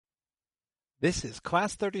This is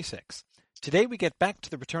Class 36. Today we get back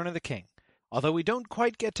to the Return of the King. Although we don't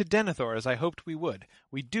quite get to Denethor as I hoped we would,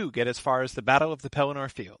 we do get as far as the Battle of the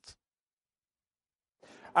Pelennor Fields.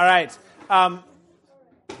 All right.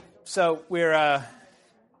 So we're at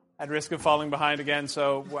risk of falling behind again,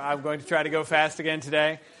 so I'm going to try to go fast again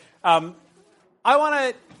today. I want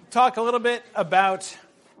to talk a little bit about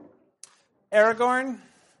Aragorn,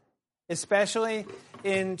 especially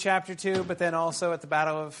in Chapter 2, but then also at the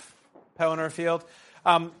Battle of Pelennor Field.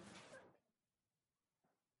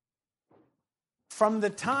 From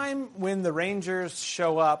the time when the Rangers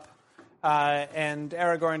show up and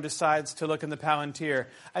Aragorn decides to look in the Palantir,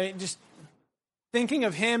 I mean, just thinking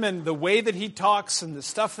of him and the way that he talks and the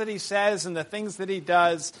stuff that he says and the things that he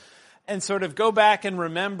does, and sort of go back and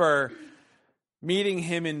remember meeting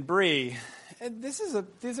him in Bree.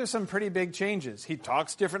 These are some pretty big changes. He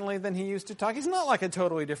talks differently than he used to talk. He's not like a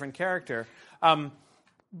totally different character.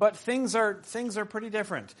 But things are pretty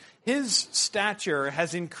different. His stature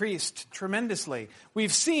has increased tremendously.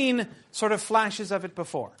 We've seen sort of flashes of it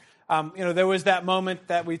before. There was that moment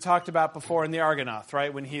that we talked about before in the Argonath,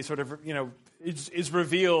 right, when he sort of, is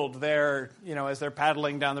revealed there, as they're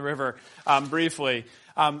paddling down the river briefly.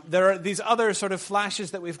 There are these other sort of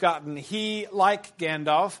flashes that we've gotten. He, like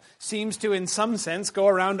Gandalf, seems to, in some sense, go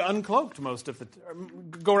around cloaked most of the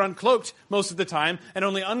time, and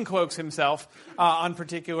only uncloaks himself on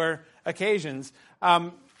particular occasions.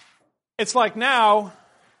 It's like now,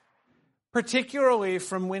 particularly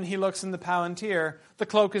from when he looks in the Palantir, the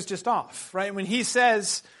cloak is just off, right? When he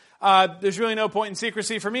says, "There's really no point in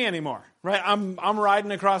secrecy for me anymore," right? I'm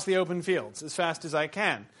riding across the open fields as fast as I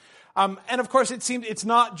can. And of course, it's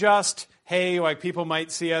not just, hey, like people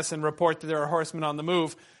might see us and report that there are horsemen on the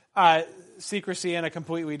move. Secrecy in a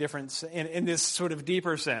completely different, in this sort of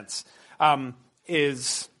deeper sense,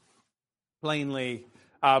 is plainly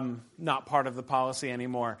not part of the policy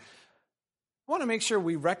anymore. I want to make sure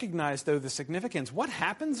we recognize, though, the significance. What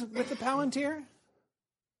happens with the Palantir?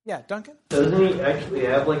 Yeah, Duncan? Doesn't he actually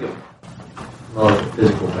have like a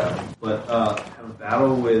physical battle, but have a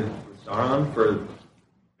battle with Sauron for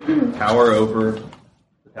power over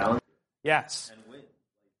the Palantir? Yes.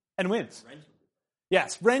 And wins.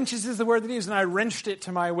 Yes, wrenches is the word that he used, and I wrenched it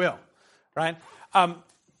to my will, right?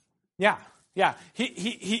 Yeah.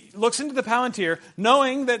 He looks into the Palantir,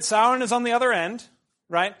 knowing that Sauron is on the other end,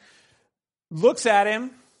 right? Looks at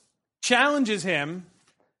him, challenges him,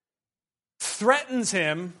 threatens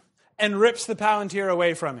him, and rips the Palantir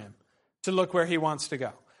away from him to look where he wants to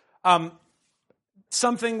go.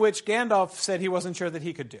 Something which Gandalf said he wasn't sure that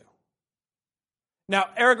he could do. Now,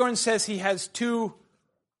 Aragorn says he has there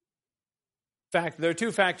are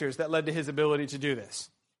two factors that led to his ability to do this.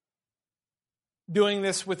 Doing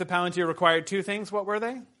this with the Palantir required two things. What were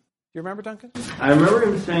they? Do you remember, Duncan? I remember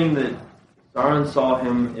him saying that Sauron saw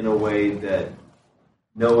him in a way that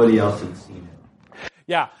nobody else had seen him.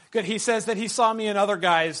 Yeah, good. He says that he saw me in other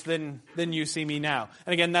guys than you see me now.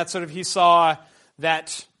 And again, that's sort of, he saw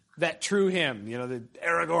that true him, the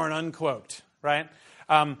Aragorn uncloaked, right?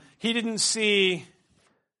 He didn't see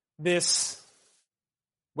this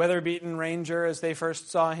weather-beaten ranger as they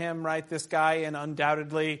first saw him, right? This guy in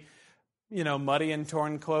undoubtedly, muddy and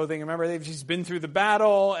torn clothing. Remember, he's been through the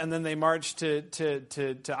battle, and then they marched to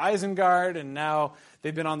Isengard, and now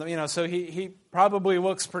they've been on the, so he probably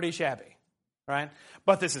looks pretty shabby, right?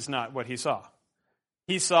 But this is not what he saw.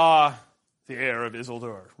 He saw the heir of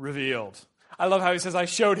Isildur revealed. I love how he says, "I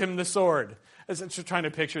showed him the sword." I'm just trying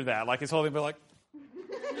to picture that. Like he's holding it, but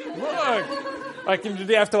look. Like, did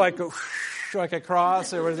he have to go like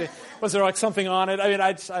across, or was there like something on it? I mean,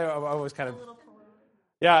 I always kind of.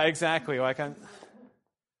 Yeah, exactly.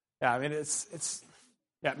 It's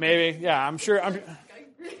maybe. Yeah, I'm sure.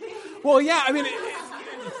 Well, yeah, I mean.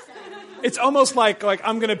 It's almost like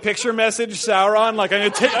I'm going to picture message Sauron. Like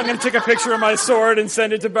I'm going to take a picture of my sword and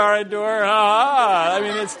send it to Barad-dûr. I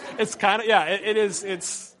mean, it's kind of it is.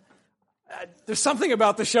 It's there's something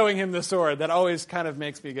about the showing him the sword that always kind of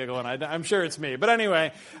makes me giggle, and I'm sure it's me. But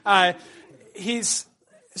anyway, Sauron's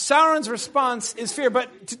response is fear.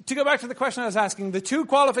 But to go back to the question I was asking, the two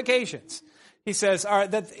qualifications he says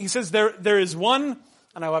there is one.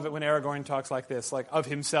 And I love it when Aragorn talks like this, like of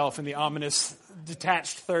himself in the ominous,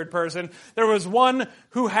 detached third person. There was one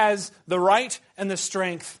who has the right and the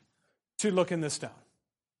strength to look in the stone.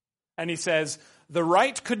 And he says, the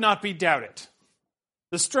right could not be doubted.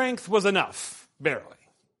 The strength was enough, barely.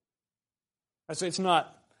 So it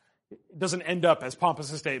doesn't end up as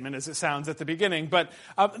pompous a statement as it sounds at the beginning. But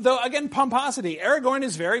though, again, pomposity, Aragorn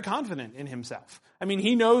is very confident in himself. I mean,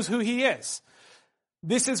 he knows who he is.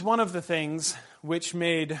 This is one of the things which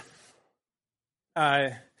made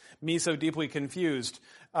me so deeply confused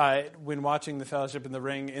when watching The Fellowship in the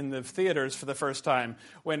Ring in the theaters for the first time,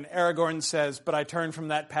 when Aragorn says, "But I turned from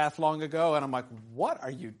that path long ago," and I'm like, what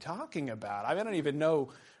are you talking about? I don't even know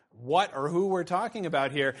what or who we're talking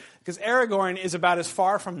about here, because Aragorn is about as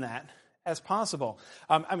far from that as possible.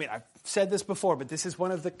 I've said this before, but this is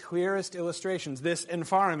one of the clearest illustrations. This and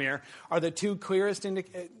Faramir are the two clearest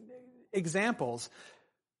examples.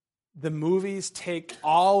 The movies take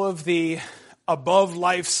all of the above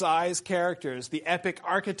life-size characters, the epic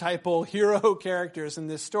archetypal hero characters in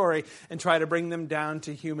this story, and try to bring them down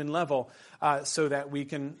to human level so that we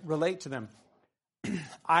can relate to them.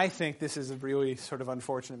 I think this is a really sort of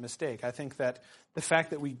unfortunate mistake. I think that the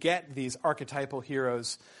fact that we get these archetypal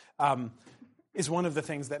heroes is one of the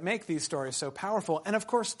things that make these stories so powerful. And of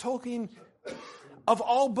course, Tolkien, of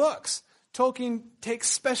all books, Tolkien takes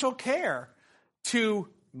special care to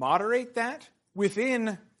moderate that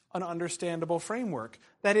within an understandable framework.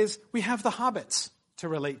 That is, we have the hobbits to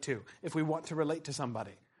relate to if we want to relate to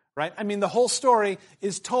somebody, right? I mean, the whole story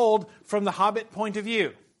is told from the hobbit point of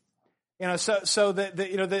view. So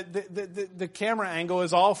the camera angle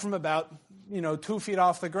is all from about 2 feet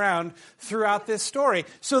off the ground throughout this story.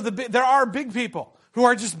 So there are big people who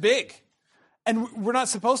are just big. And we're not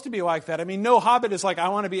supposed to be like that. I mean, no hobbit is like, I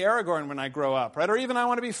want to be Aragorn when I grow up, right? Or even I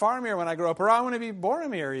want to be Faramir when I grow up, or I want to be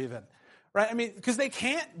Boromir even, right? I mean, because they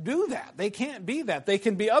can't do that. They can't be that. They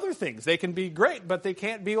can be other things. They can be great, but they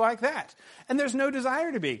can't be like that. And there's no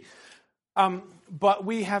desire to be. But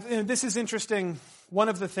we have, this is interesting. One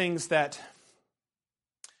of the things that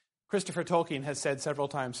Christopher Tolkien has said several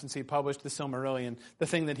times since he published the Silmarillion, the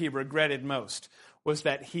thing that he regretted most was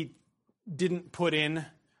that he didn't put in,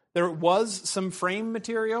 there was some frame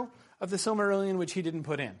material of the Silmarillion which he didn't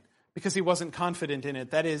put in because he wasn't confident in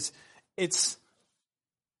it. That is, it's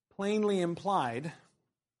plainly implied,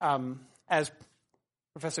 as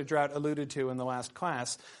Professor Drought alluded to in the last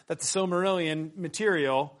class, that the Silmarillion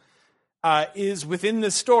material is within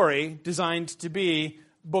the story designed to be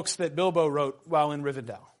books that Bilbo wrote while in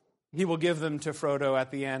Rivendell. He will give them to Frodo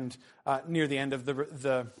at the end, near the end of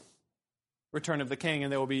the Return of the King,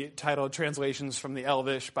 and they will be titled Translations from the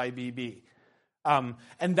Elvish by B.B. And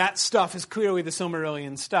that stuff is clearly the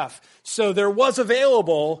Silmarillion stuff. So there was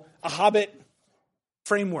available a Hobbit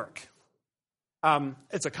framework.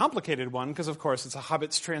 It's a complicated one because, of course, it's a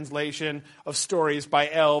Hobbit's translation of stories by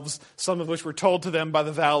elves, some of which were told to them by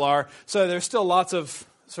the Valar. So there's still lots of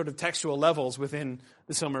sort of textual levels within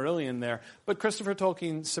the Silmarillion there. But Christopher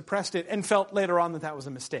Tolkien suppressed it and felt later on that that was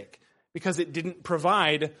a mistake because it didn't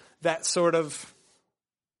provide that sort of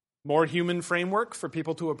more human framework for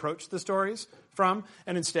people to approach the stories from.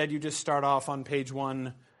 And instead, you just start off on page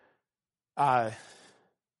 1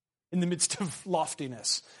 in the midst of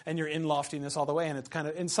loftiness, and you're in loftiness all the way, and it's kind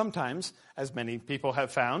of, and sometimes, as many people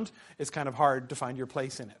have found, it's kind of hard to find your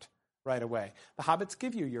place in it right away. The hobbits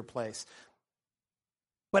give you your place.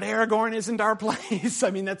 But Aragorn isn't our place.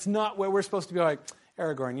 I mean, that's not where we're supposed to be like,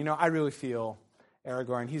 Aragorn, I really feel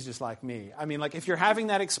Aragorn, he's just like me. I mean, like, if you're having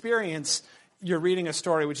that experience, you're reading a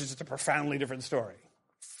story which is just a profoundly different story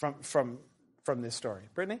from this story.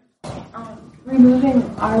 Brittany? Removing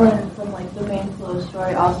Arwen from the main flow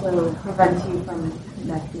story also prevents you from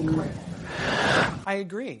connecting with it. I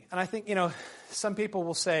agree. And I think, some people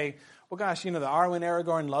will say, well, gosh, the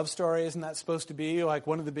Arwen-Aragorn love story, isn't that supposed to be like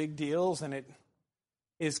one of the big deals? And it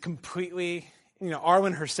is completely,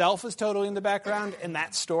 Arwen herself is totally in the background, and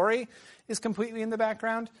that story is completely in the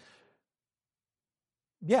background.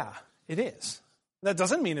 Yeah, it is. That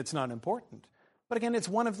doesn't mean it's not important. But again, it's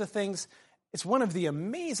one of the things, it's one of the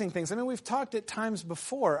amazing things. I mean, we've talked at times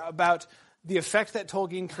before about the effect that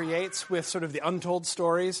Tolkien creates with sort of the untold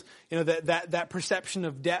stories, that perception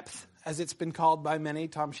of depth, as it's been called by many,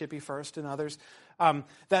 Tom Shippey first and others,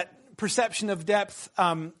 that perception of depth,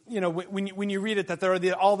 when you read it, that there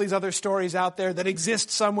are all these other stories out there that exist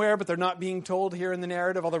somewhere, but they're not being told here in the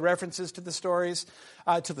narrative, all the references to the stories,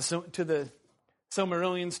 to the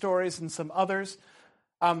Silmarillion stories and some others.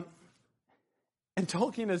 And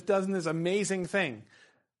Tolkien has done this amazing thing,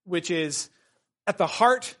 which is at the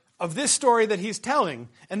heart of this story that he's telling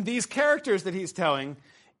and these characters that he's telling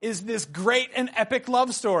is this great and epic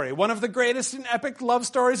love story, one of the greatest and epic love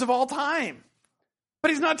stories of all time.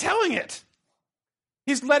 But he's not telling it.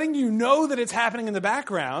 He's letting you know that it's happening in the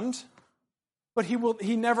background, but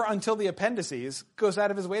he never, until the appendices, goes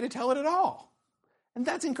out of his way to tell it at all. And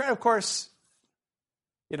that's incredible. Of course,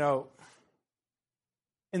 in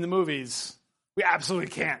the movies, we absolutely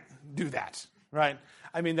can't do that, right?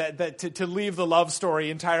 I mean, that to leave the love story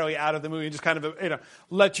entirely out of the movie and just kind of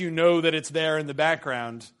let you know that it's there in the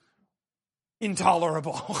background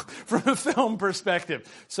intolerable from a film perspective.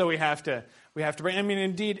 So we have to bring, I mean,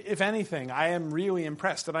 indeed, if anything, I am really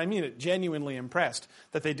impressed, and I mean it, genuinely impressed,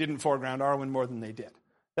 that they didn't foreground Arwen more than they did.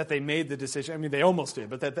 That they made the decision, I mean, they almost did,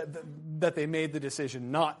 but that they made the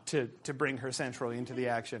decision not to bring her centrally into the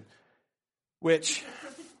action. Which,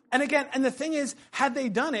 and again, and the thing is, had they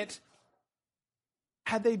done it,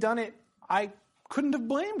 I couldn't have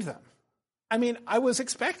blamed them. I mean, I was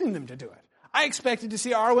expecting them to do it. I expected to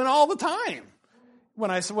see Arwen all the time.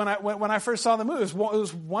 When I first saw the movie, it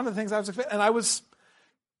was one of the things I was expecting, and I was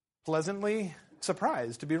pleasantly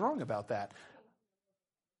surprised to be wrong about that.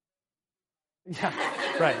 Yeah,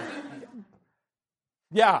 right.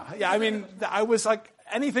 Yeah. I mean, I was like,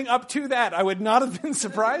 anything up to that, I would not have been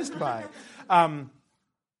surprised by. I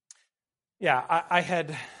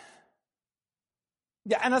had.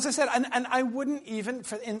 Yeah, and as I said, and I wouldn't even,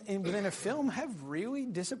 within a film, have really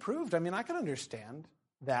disapproved. I mean, I can understand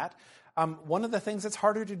that. One of the things that's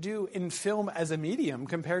harder to do in film as a medium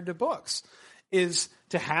compared to books is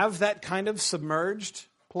to have that kind of submerged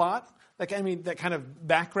plot, that kind of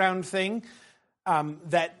background thing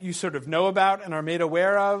that you sort of know about and are made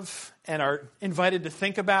aware of and are invited to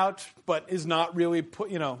think about, but is not really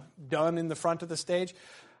done in the front of the stage.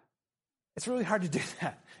 It's really hard to do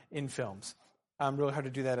that in films. Really hard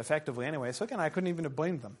to do that effectively anyway. So again, I couldn't even have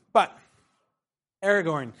blamed them. But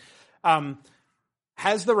Aragorn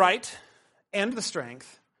has the right and the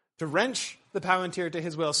strength to wrench the Palantir to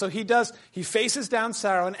his will. So he does. He faces down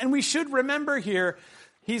Sauron. And we should remember here,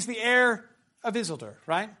 he's the heir of Isildur,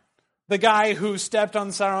 right? The guy who stepped on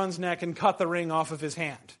Sauron's neck and cut the ring off of his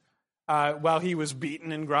hand while he was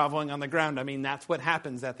beaten and groveling on the ground. I mean, that's what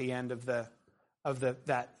happens at the end of that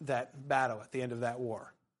battle, at the end of that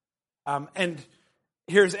war. And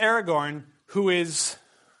here's Aragorn, who is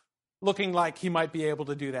looking like he might be able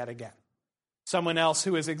to do that again. Someone else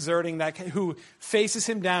who is exerting that, who faces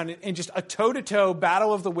him down in just a toe-to-toe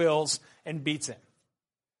battle of the wills and beats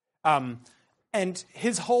him. And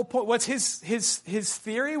his whole point, what's his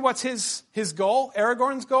theory? What's his goal?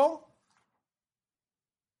 Aragorn's goal?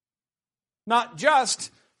 Not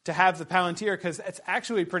just to have the Palantir, because it's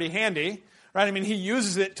actually pretty handy. Right? I mean, he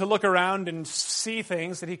uses it to look around and see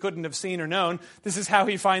things that he couldn't have seen or known. This is how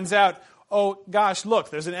he finds out, oh, gosh, look,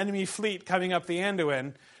 there's an enemy fleet coming up the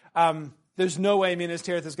Anduin. There's no way Minas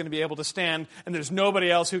Tirith is going to be able to stand, and there's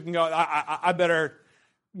nobody else who can go, I better,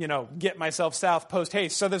 get myself south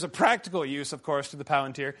post-haste. So there's a practical use, of course, to the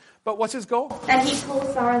Palantir. But what's his goal? That he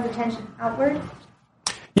pulls Sauron's attention outward.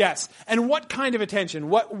 Yes. And what kind of attention?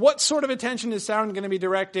 What sort of attention is Sauron going to be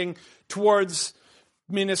directing towards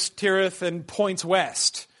Minas Tirith and points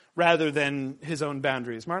west rather than his own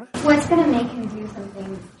boundaries? Marta? What's going to make him do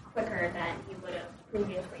something quicker than he would have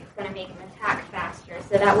previously? It's going to make him attack faster,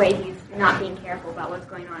 so that way he's not being careful about what's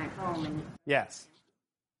going on at home. And Yes.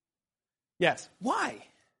 Why?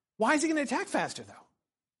 Why is he going to attack faster, though?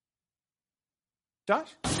 Josh?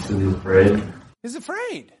 Because he's afraid. He's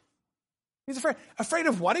afraid. He's afraid. Afraid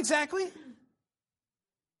of what exactly?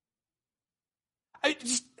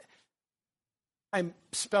 I'm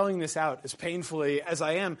spelling this out as painfully as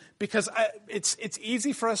I am because it's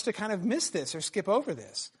easy for us to kind of miss this or skip over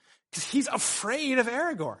this. Because he's afraid of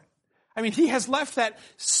Aragorn. I mean, he has left that.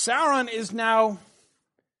 Sauron is now,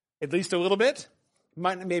 at least a little bit,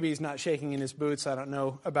 maybe he's not shaking in his boots. I don't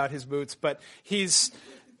know about his boots, but he's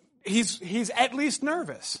at least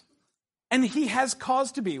nervous. And he has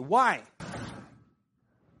cause to be. Why?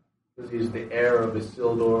 Because he's the heir of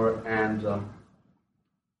Isildur, and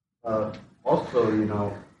also,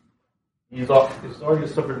 he's already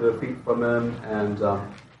suffered a defeat from him, and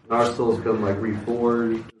Narsil's been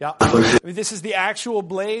reforged. Yeah. I mean, this is the actual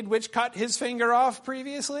blade which cut his finger off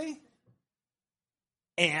previously.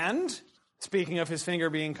 And, speaking of his finger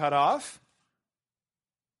being cut off,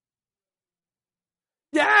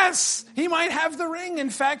 yes, he might have the ring. In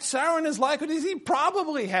fact, Sauron is likely he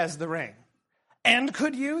probably has the ring and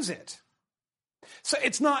could use it. So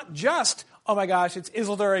it's not just, oh my gosh, it's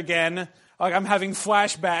Isildur again. Like I'm having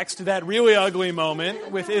flashbacks to that really ugly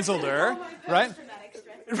moment with Isildur, right?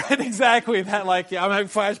 Right, exactly. That I'm having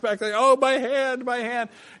flashbacks like, oh, my hand.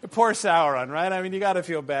 Poor Sauron, right? I mean, you got to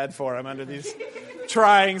feel bad for him under these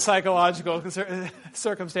trying psychological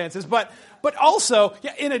circumstances. But also,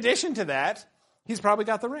 in addition to that, he's probably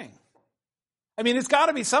got the ring. I mean, it's got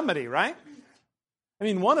to be somebody, right? I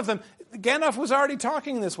mean, one of them, Gandalf was already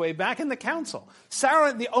talking this way back in the council.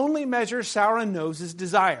 Sauron, the only measure Sauron knows is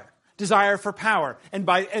desire for power, and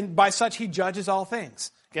by such he judges all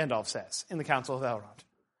things, Gandalf says in the Council of Elrond.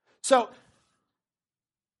 So,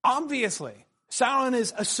 obviously, Sauron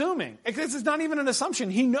is assuming, this is not even an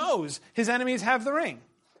assumption, he knows his enemies have the ring.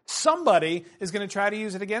 Somebody is going to try to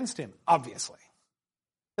use it against him, obviously.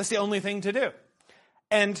 That's the only thing to do.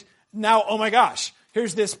 And now, oh my gosh,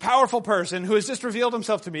 here's this powerful person who has just revealed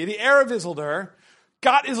himself to me, the heir of Isildur,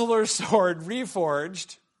 got Isildur's sword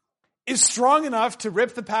reforged, is strong enough to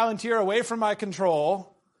rip the Palantir away from my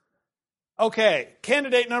control. Okay,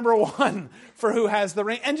 candidate number one for who has the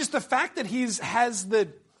ring. And just the fact that he has the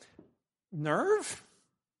nerve,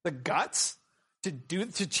 the guts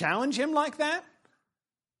to challenge him like that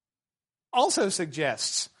also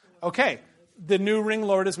suggests, okay, the new ring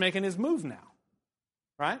lord is making his move now,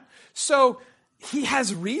 right? So he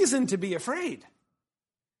has reason to be afraid.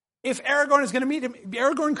 If Aragorn is going to meet him,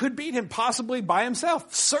 Aragorn could beat him possibly by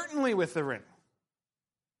himself, certainly with the ring.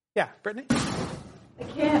 Yeah, Brittany? I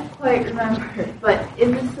can't quite remember, but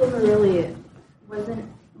in the Silmarillion, wasn't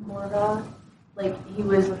Morgoth, he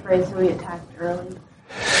was afraid so he attacked early?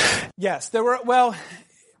 Yes,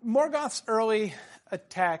 Morgoth's early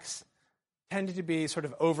attacks tended to be sort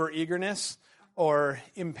of over-eagerness or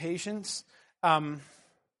impatience. I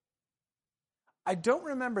don't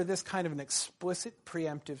remember this kind of an explicit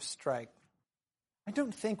preemptive strike. I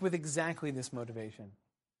don't think with exactly this motivation.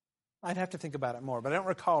 I'd have to think about it more, but I don't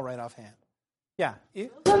recall right offhand. Yeah?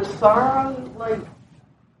 Doesn't Sauron,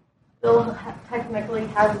 still technically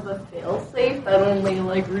has the fail-safe that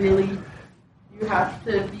only, really, you have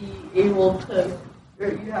to be able to, or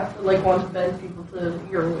you have to, want to bend people to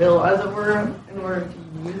your will, as it were, in order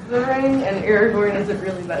to use the ring, and Aragorn isn't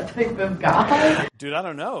really that type of guy? Dude, I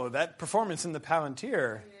don't know. That performance in the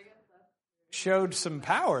Palantir showed some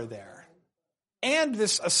power there. And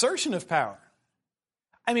this assertion of power.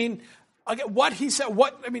 I mean, what he said,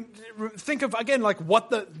 think of, again, what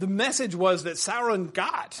the message was that Sauron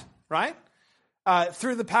got, right?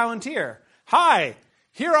 Through the Palantir. Hi,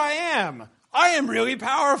 here I am. I am really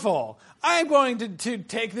powerful. I'm going to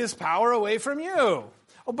take this power away from you.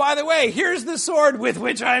 Oh, by the way, here's the sword with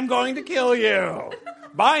which I'm going to kill you.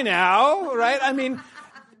 Bye now, right? I mean,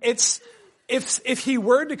 it's if he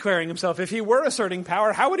were declaring himself, if he were asserting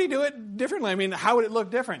power, how would he do it differently? I mean, how would it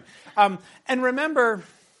look different? And remember,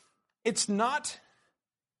 it's not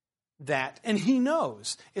that, and he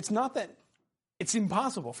knows, it's not that it's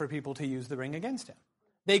impossible for people to use the ring against him.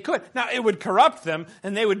 They could. Now, it would corrupt them,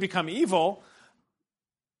 and they would become evil.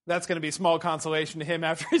 That's going to be small consolation to him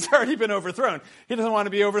after he's already been overthrown. He doesn't want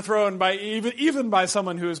to be overthrown by even by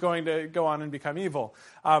someone who is going to go on and become evil.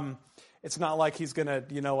 It's not like he's going to,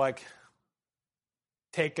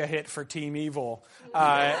 take a hit for Team Evil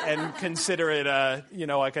and consider it a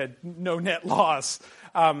no net loss.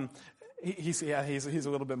 He's a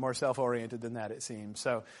little bit more self-oriented than that, it seems.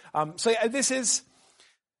 So this is,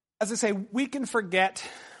 as I say, we can forget,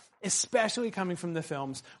 especially coming from the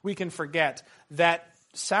films, we can forget that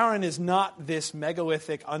Sauron is not this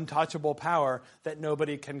megalithic, untouchable power that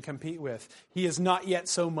nobody can compete with. He is not yet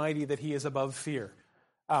so mighty that he is above fear,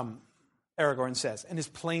 Aragorn says, and is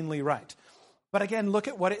plainly right. But again, look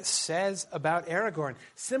at what it says about Aragorn.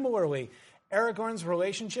 Similarly, Aragorn's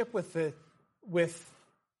relationship with the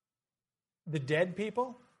dead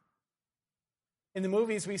people. In the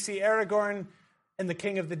movies, we see Aragorn and the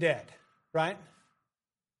King of the Dead, right?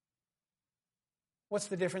 What's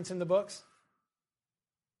the difference in the books?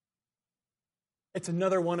 It's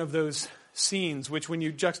another one of those scenes which, when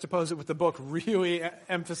you juxtapose it with the book, really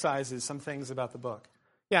emphasizes some things about the book.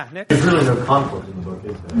 Yeah, Nick? There's really no conflict in the book,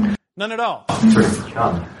 is there? None at all.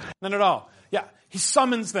 None at all. Yeah, he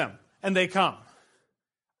summons them, and they come.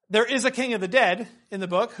 There is a King of the Dead in the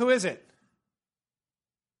book. Who is it?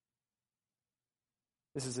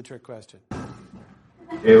 This is a trick question.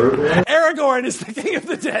 Aragorn is the King of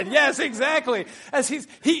the Dead. Yes, exactly. As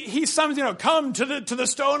he summons, come to the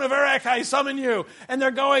stone of Erech, I summon you. And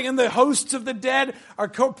they're going, and the hosts of the dead are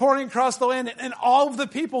pouring across the land, and all of the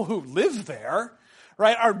people who live there,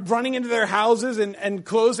 right, are running into their houses and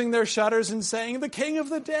closing their shutters and saying, the King of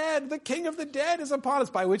the Dead is upon us,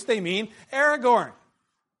 by which they mean Aragorn.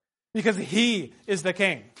 Because he is the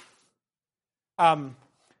king.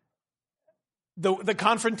 The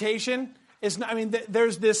confrontation is not,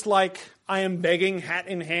 there's this I am begging hat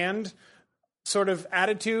in hand sort of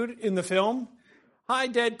attitude in the film. Hi,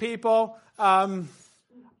 dead people. I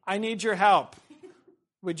need your help.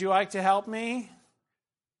 Would you like to help me?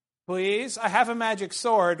 Please? I have a magic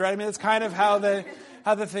sword, right? That's kind of how it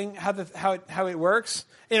works.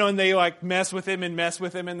 And they mess with him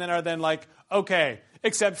and then are then okay,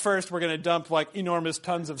 except first we're going to dump enormous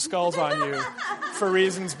tons of skulls on you for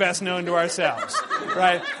reasons best known to ourselves,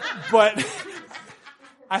 right? But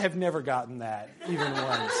I have never gotten that, even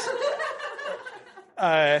once.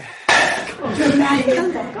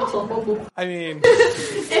 I mean,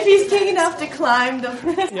 If he's king enough to climb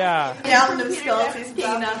the yeah. mountain of skulls, he's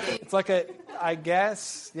king enough to... It's like I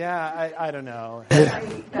guess, yeah, I don't know.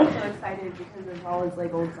 I got so excited because of all his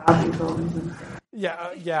like old zombie films and stuff.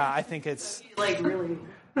 Yeah, I think it's, Like really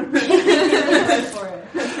for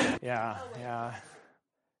it. yeah.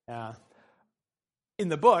 In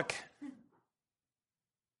the book,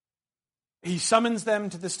 he summons them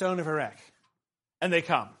to the Stone of Erech, and they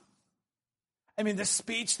come. I mean, the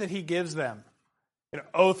speech that he gives them,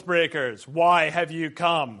 Oathbreakers, why have you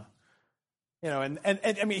come? And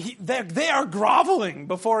I mean, they are groveling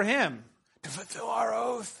before him to fulfill our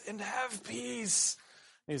oath and to have peace.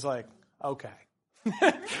 And he's like, okay.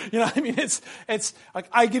 I mean, it's like,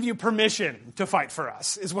 I give you permission to fight for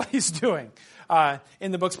us, is what he's doing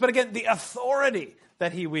in the books. But again, the authority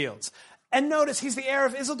that he wields. And notice, he's the heir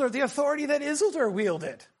of Isildur, the authority that Isildur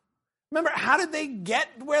wielded. Remember, how did they get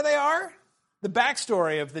where they are? The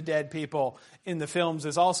backstory of the dead people in the films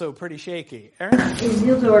is also pretty shaky. Aaron?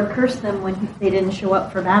 Isildur cursed them when they didn't show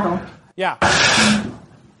up for battle. Yeah.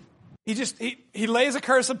 He lays a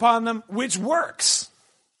curse upon them, which works.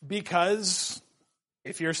 Because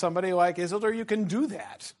if you're somebody like Isildur, you can do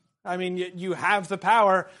that. I mean, you have the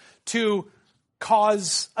power to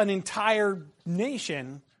cause an entire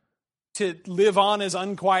nation to live on as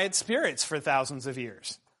unquiet spirits for thousands of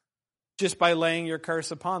years, just by laying your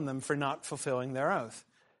curse upon them for not fulfilling their oath.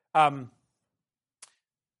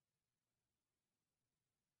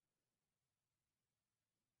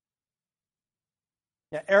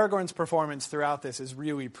 Aragorn's performance throughout this is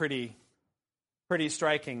really pretty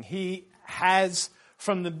striking. He has,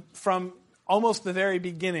 from almost the very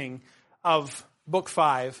beginning of Book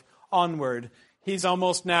 5 onward, he's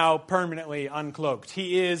almost now permanently uncloaked.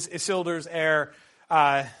 He is Isildur's heir,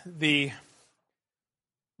 the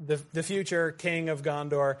future king of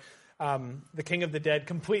Gondor, the king of the dead,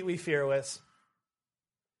 completely fearless.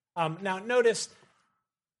 Now, notice,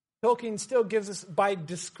 Tolkien still gives us, by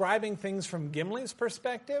describing things from Gimli's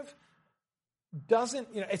perspective,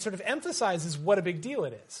 it sort of emphasizes what a big deal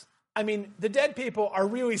it is. I mean, the dead people are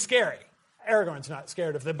really scary. Aragorn's not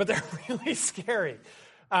scared of them, but they're really scary.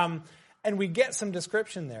 And we get some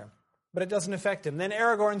description there, but it doesn't affect him. Then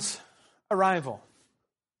Aragorn's arrival.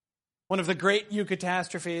 One of the great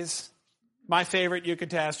eucatastrophes, my favorite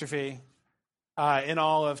eucatastrophe in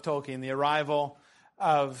all of Tolkien, the arrival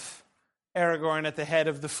of Aragorn at the head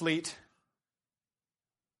of the fleet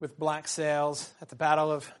with black sails at the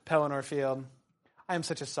Battle of Pelennor Field. I am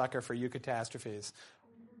such a sucker for eucatastrophes.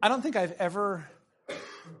 I don't think I've ever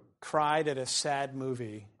cried at a sad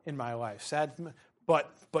movie in my life. But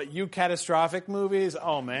eucatastrophic movies,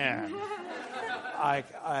 oh man.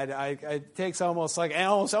 It takes almost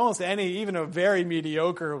any, even a very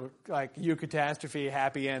mediocre like eucatastrophe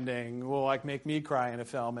happy ending will like make me cry in a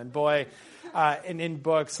film. And boy, in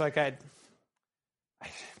books, like I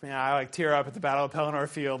like tear up at the Battle of Pelennor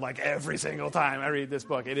Field like every single time I read this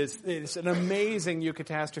book. It's an amazing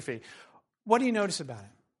eucatastrophe. What do you notice about it?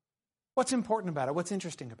 What's important about it? What's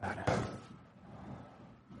interesting about it?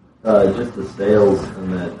 Just the sails,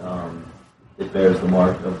 and that it bears the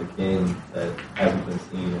mark of the king that hasn't been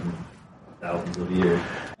seen in thousands of years.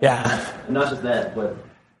 Yeah. And not just that, but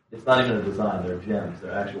it's not even a design. They're gems.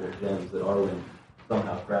 They're actual gems that Arwen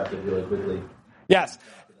somehow crafted really quickly. Yes.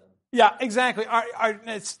 Yeah, exactly. R.C.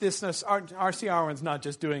 Arwen's not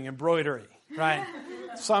just doing embroidery, right?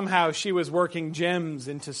 Somehow she was working gems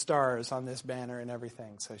into stars on this banner and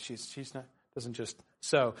everything. So she's not doesn't just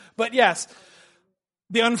sew. But yes,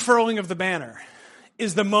 the unfurling of the banner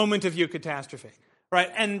is the moment of eucatastrophe, right?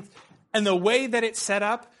 And the way that it's set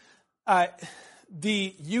up,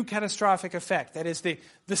 the eucatastrophic effect, that is the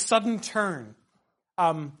sudden turn,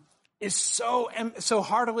 is so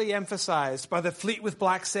heartily emphasized by the fleet with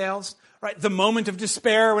black sails, right? The moment of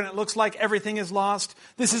despair when it looks like everything is lost.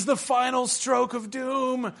 This is the final stroke of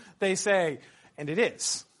doom, they say. And it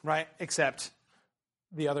is, right? Except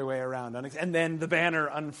the other way around. And then the banner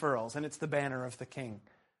unfurls, and it's the banner of the king.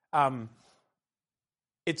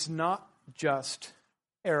 It's not just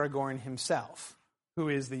Aragorn himself who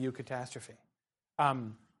is the eucatastrophe.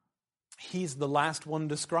 He's the last one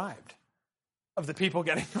described of the people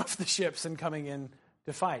getting off the ships and coming in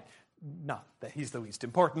to fight. Not that he's the least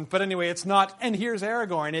important, but anyway, it's not, and here's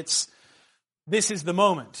Aragorn, this is the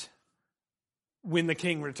moment when the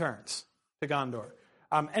king returns to Gondor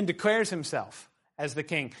and declares himself as the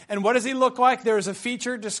king. And what does he look like? There's a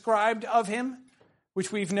feature described of him,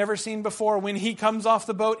 which we've never seen before, when he comes off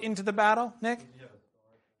the boat into the battle, Nick?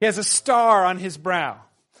 He has a star on his brow.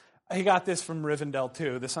 He got this from Rivendell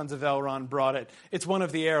too. The Sons of Elrond brought it. It's one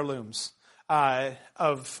of the heirlooms.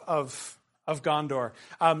 of Gondor.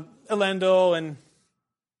 Elendil and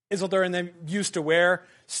Isildur and them used to wear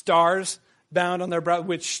stars bound on their brow,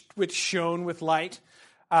 which shone with light.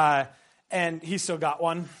 And he still got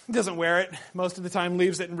one. He doesn't wear it most of the time,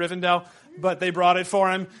 leaves it in Rivendell, but they brought it for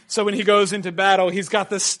him. So when he goes into battle, he's got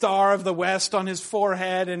the Star of the West on his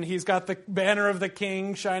forehead, and he's got the banner of the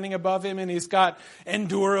king shining above him, and he's got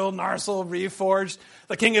Enduril, Narsil reforged.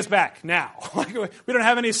 The king is back now. We don't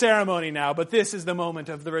have any ceremony now, but this is the moment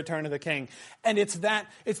of the return of the king. And it's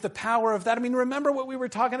the power of that. I mean, remember what we were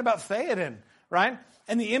talking about Theoden, right?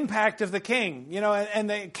 And the impact of the king, and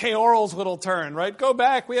the Keorl's little turn, right? Go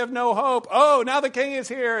back, we have no hope. Oh, now the king is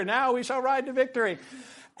here, now we shall ride to victory.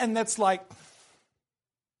 And that's like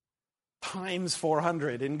times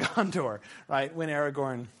 400 in Gondor, right, when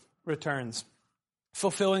Aragorn returns.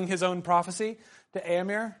 Fulfilling his own prophecy to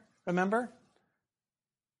Éomer, remember?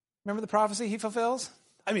 Remember the prophecy he fulfills?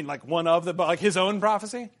 I mean, like one of like his own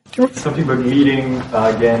prophecy? Something about meeting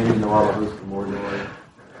Gandalf and all the hosts of Mordor.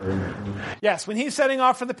 Yes, when he's setting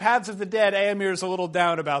off for the paths of the dead, Éomer's a little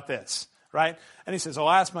down about this, right? And he says,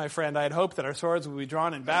 alas, my friend, I had hoped that our swords would be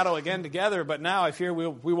drawn in battle again together, but now I fear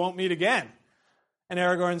we won't meet again. And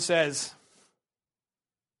Aragorn says,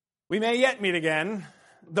 we may yet meet again,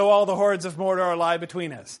 though all the hordes of Mordor lie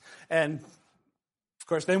between us. And, of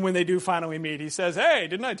course, then when they do finally meet, he says, hey,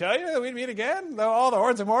 didn't I tell you that we'd meet again, though all the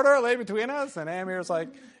hordes of Mordor lay between us? And Éomer's like,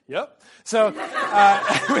 yep. So,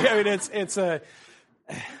 I mean, it's a...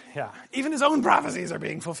 Yeah, even his own prophecies are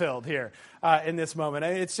being fulfilled here in this moment.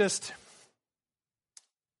 It's just...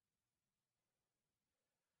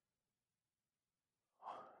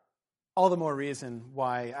 all the more reason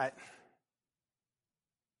why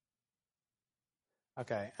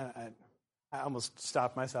I almost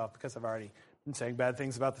stopped myself because I've already been saying bad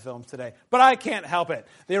things about the films today. But I can't help it.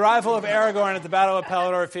 The arrival of Aragorn at the Battle of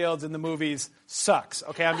Pelennor Fields in the movies sucks.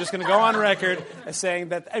 Okay, I'm just going to go on record as saying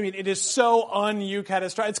that, I mean, it is so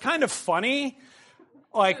catastrophic. It's kind of funny.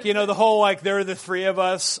 Like, the whole, there are the three of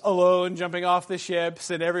us alone jumping off the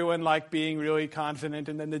ships and everyone, being really confident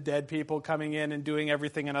and then the dead people coming in and doing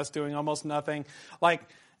everything and us doing almost nothing.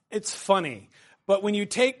 It's funny. But when you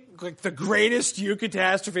take the greatest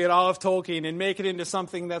catastrophe in all of Tolkien and make it into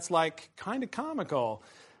something that's kind of comical,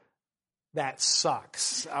 that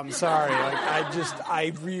sucks. I'm sorry.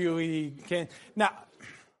 I really can't. Now,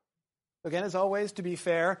 again, as always, to be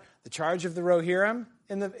fair, the charge of the Rohirrim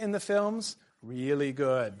in the films, really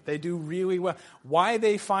good. They do really well. Why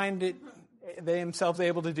they find it themselves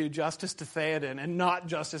able to do justice to Theoden and not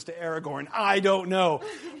justice to Aragorn, I don't know.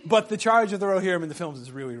 But the charge of the Rohirrim in the films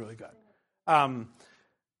is really, really good.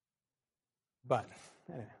 But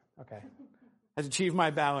anyway, okay, I've achieved my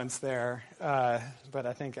balance there. But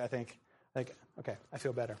I think okay, I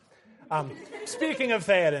feel better. Speaking of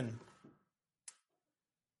Theoden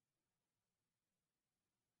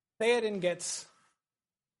gets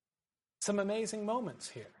some amazing moments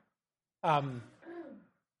here.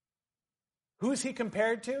 Who is he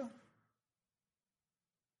compared to? You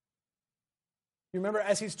remember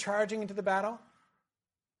as he's charging into the battle?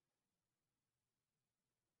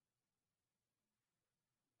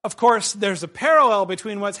 Of course, there's a parallel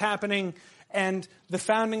between what's happening and the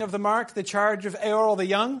founding of the Mark, the charge of Eorl the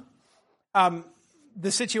Young.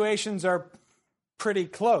 The situations are pretty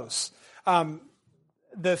close.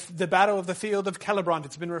 The Battle of the Field of Celebrant,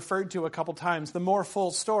 it's been referred to a couple times. The more full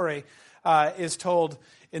story is told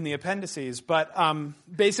in the appendices. But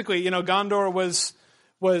basically, Gondor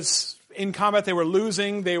was in combat. They were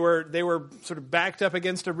losing. They were sort of backed up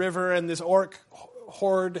against a river, and this orc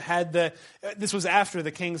horde had this was after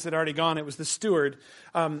the kings had already gone. It was the steward.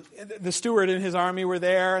 The steward and his army were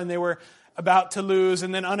there, and they were about to lose,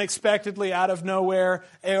 and then unexpectedly, out of nowhere,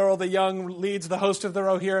 Eorl the Young leads the host of the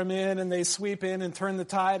Rohirrim in, and they sweep in and turn the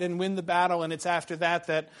tide and win the battle, and it's after that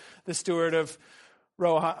the steward of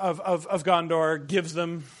Gondor gives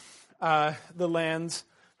them the lands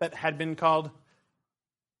that had been called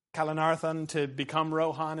Calanarthon to become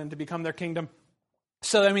Rohan and to become their kingdom.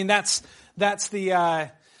 So, I mean, that's the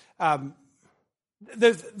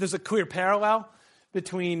there's a clear parallel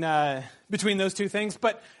between those two things,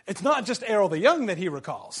 but it's not just Eorl the Young that he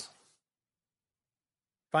recalls.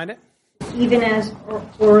 Find it? Even as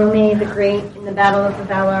Orome the Great in the Battle of the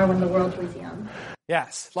Valar when the world was young.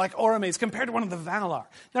 Yes, like Orome is compared to one of the Valar.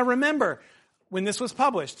 Now remember, when this was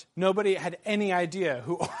published, nobody had any idea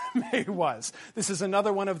who Orome was. This is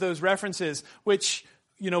another one of those references which,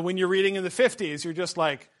 when you're reading in the 50s, you're just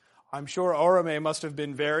like, I'm sure Orome must have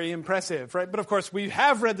been very impressive, right? But of course, we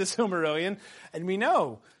have read the Silmarillion, and we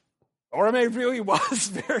know Orome really was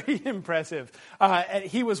very impressive. And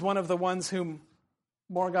he was one of the ones whom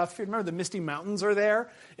Morgoth feared. Remember, the Misty Mountains are there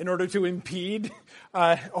in order to impede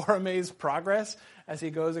Orome's progress as he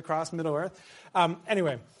goes across Middle-earth.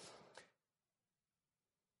 Anyway.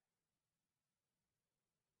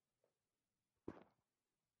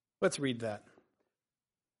 Let's read that.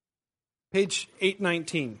 Page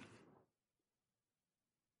 819.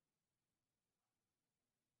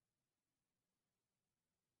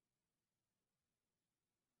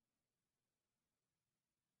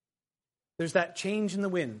 There's that change in the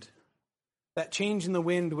wind. That change in the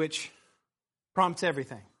wind which prompts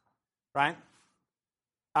everything, right?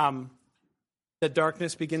 The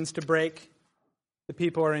darkness begins to break. The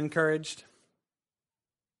people are encouraged.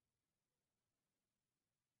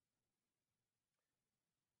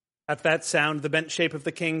 At that sound, the bent shape of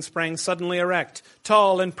the king sprang suddenly erect.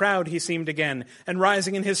 Tall and proud he seemed again, and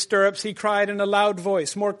rising in his stirrups, he cried in a loud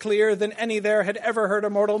voice, more clear than any there had ever heard a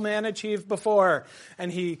mortal man achieve before.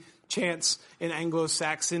 And he chants in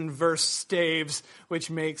Anglo-Saxon verse staves, which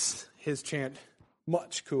makes his chant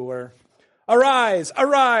much cooler. Arise,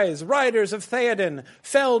 arise, riders of Theoden,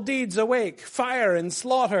 fell deeds awake, fire and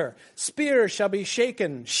slaughter, spear shall be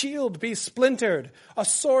shaken, shield be splintered, a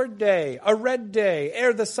sword day, a red day,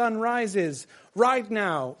 ere the sun rises. Ride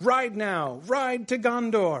now, ride to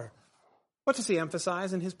Gondor. What does he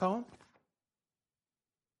emphasize in his poem?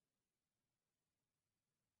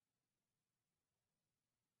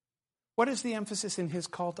 What is the emphasis in his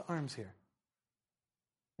call to arms here?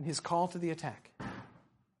 In his call to the attack?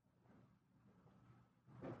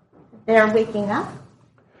 They're waking up.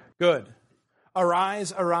 Good.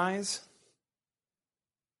 Arise, arise.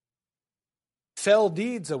 Fell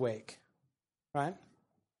deeds awake. Right?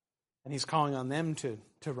 And he's calling on them to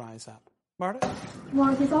rise up. Marta?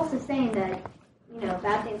 Well, he's also saying that,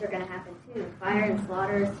 bad things are going to happen too. Fire and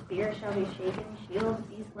slaughter, spear shall be shaken, shields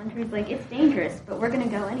be splintered. Like, it's dangerous, but we're going to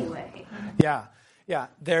go anyway. Yeah.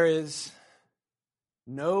 There is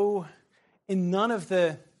in none of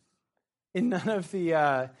the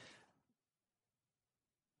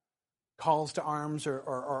calls to arms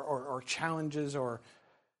or challenges or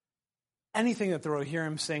anything that the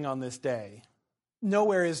Rohirrim sing on this day,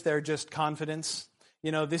 nowhere is there just confidence.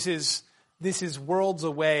 This is worlds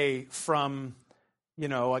away from,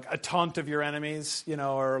 like a taunt of your enemies,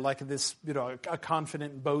 or like this, a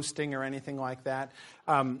confident boasting or anything like that.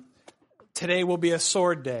 Today will be a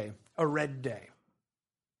sword day, a red day.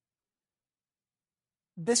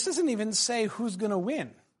 This doesn't even say who's going to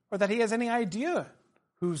win or that he has any idea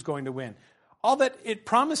who's going to win. All that it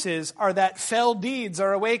promises are that fell deeds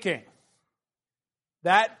are awaking.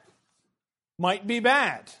 That might be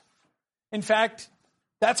bad. In fact,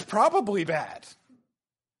 that's probably bad.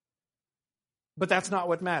 But that's not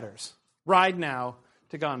what matters. Ride now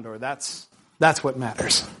to Gondor. That's what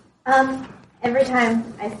matters. Every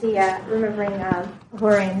time I see, remembering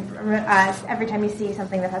Húrin, every time you see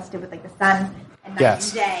something that has to do with like the sun and night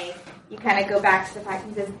and day, you kind of go back to the fact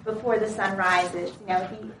he says before the sun rises,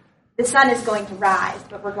 the sun is going to rise,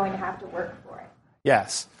 but we're going to have to work for it.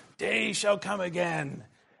 Yes. Day shall come again.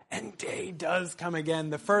 And day does come again.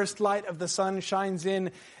 The first light of the sun shines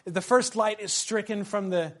in. The first light is stricken from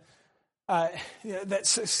the that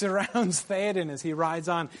surrounds Theoden as he rides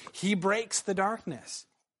on. He breaks the darkness.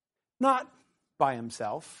 Not by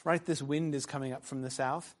himself, right? This wind is coming up from the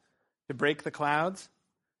south to break the clouds,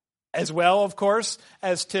 as well, of course,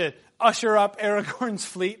 as to usher up Aragorn's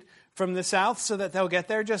fleet from the south so that they'll get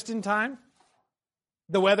there just in time.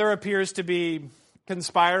 The weather appears to be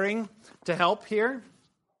conspiring to help here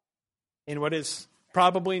in what is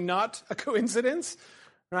probably not a coincidence,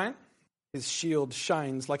 right? His shield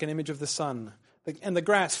shines like an image of the sun, and the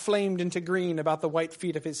grass flamed into green about the white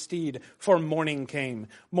feet of his steed. For morning came,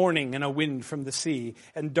 morning and a wind from the sea,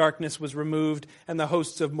 and darkness was removed, and the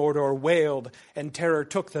hosts of Mordor wailed, and terror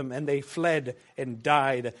took them, and they fled and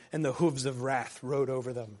died, and the hooves of wrath rode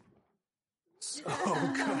over them. So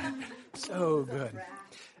good. So good.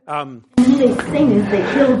 They sing as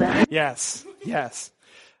they kill them. Yes.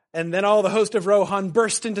 And then all the host of Rohan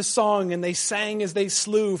burst into song, and they sang as they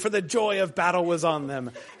slew, for the joy of battle was on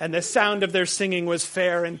them, and the sound of their singing was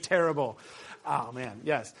fair and terrible. Oh man,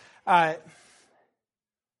 yes.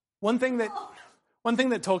 One thing that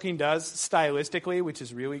Tolkien does stylistically, which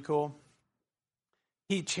is really cool,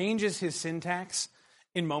 he changes his syntax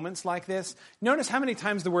in moments like this. Notice how many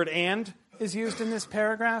times the word "and" is used in this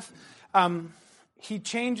paragraph. He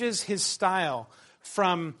changes his style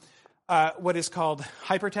from what is called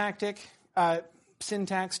hypertactic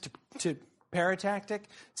syntax to paratactic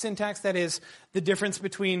syntax. That is the difference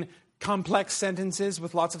between complex sentences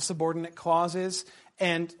with lots of subordinate clauses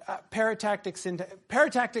and paratactic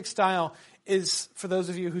style is, for those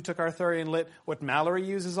of you who took Arthurian Lit, what Mallory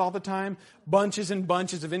uses all the time, bunches and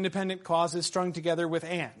bunches of independent clauses strung together with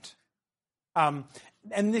and.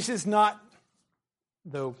 And this is not,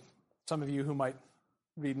 though some of you who might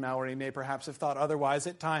read Mallory may perhaps have thought otherwise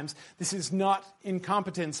at times, this is not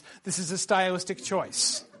incompetence, this is a stylistic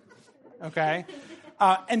choice. Okay?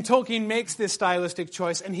 And Tolkien makes this stylistic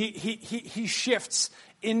choice, and he shifts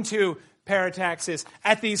into parataxis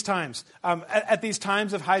at these times. At these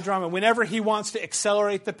times of high drama, whenever he wants to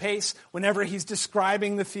accelerate the pace, whenever he's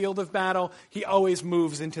describing the field of battle, he always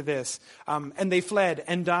moves into this. And they fled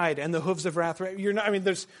and died, and the hooves of wrath.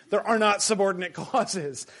 There are not subordinate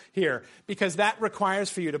clauses here, because that requires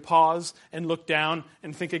for you to pause and look down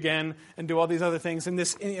and think again and do all these other things. And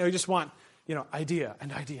this, you just want, idea,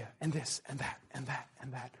 and this, and that, and that,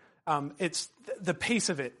 and that. It's the pace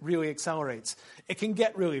of it really accelerates. It can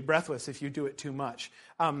get really breathless if you do it too much.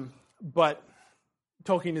 But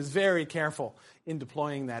Tolkien is very careful in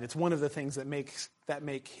deploying that. It's one of the things that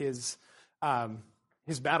make his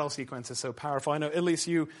battle sequences so powerful. I know, at least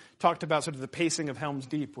you talked about sort of the pacing of Helm's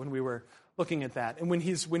Deep when we were looking at that. And when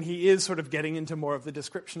he is sort of getting into more of the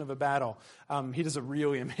description of a battle, he does a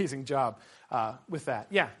really amazing job with that.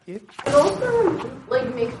 Yeah. It also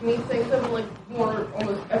makes me think of more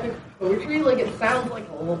almost epic poetry. It sounds like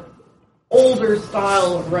an older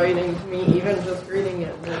style of writing to me. Even just reading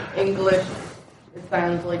it in English, it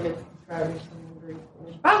sounds like it's describing some great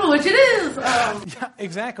English battle, which it is. Yeah,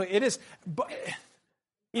 exactly. It is. But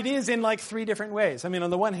it is in three different ways. I mean, on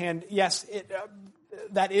the one hand, yes,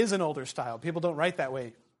 that is an older style. People don't write that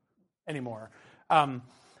way anymore.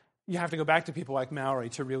 You have to go back to people like Mallory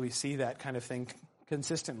to really see that kind of thing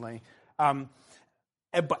consistently.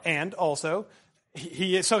 And also,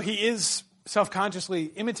 he is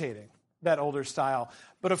self-consciously imitating that older style.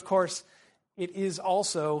 But of course, it is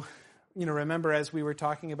also, remember as we were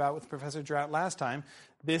talking about with Professor Drought last time,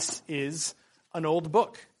 this is an old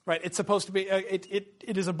book. Right, it's supposed to be.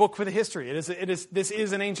 It is a book with a history. This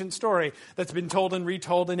is an ancient story that's been told and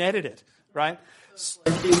retold and edited. Right. He's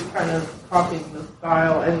kind of copying the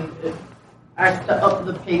style, and it acts to up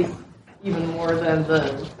the pace even more than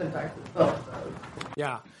the syntax itself does.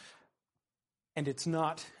 Yeah. And it's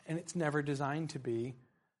not, and it's never designed to be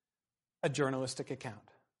a journalistic account.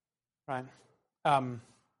 Right.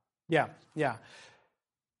 Yeah.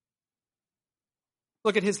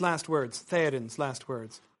 Look at his last words, Theoden's last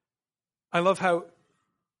words. I love how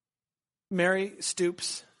Merry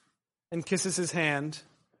stoops and kisses his hand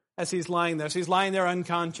as he's lying there. So he's lying there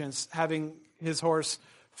unconscious, having his horse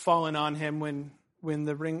fallen on him when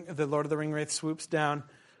the Lord of the Ringwraith swoops down.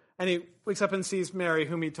 And he wakes up and sees Merry,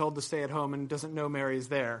 whom he told to stay at home, and doesn't know Merry's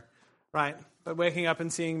there. Right? But waking up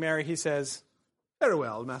and seeing Merry, he says,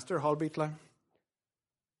 "Farewell, Master Hallbeatler."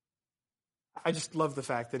 I just love the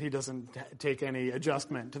fact that he doesn't take any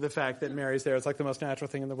adjustment to the fact that Mary's there. It's like the most natural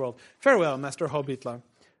thing in the world. "Farewell, Master Hallbeatler.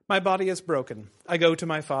 My body is broken. I go to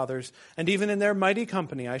my fathers, and even in their mighty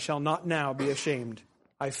company I shall not now be ashamed.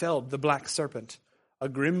 I felled the black serpent, a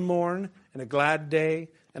grim morn and a glad day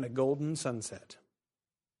and a golden sunset."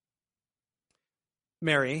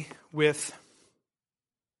 Merry, with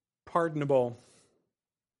pardonable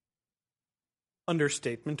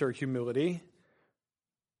understatement or humility,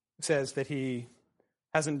 says that he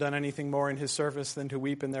hasn't done anything more in his service than to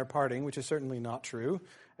weep in their parting, which is certainly not true,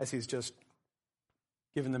 as he's just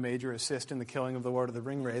given the major assist in the killing of the Lord of the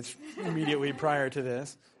Ringwraiths immediately prior to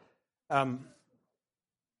this.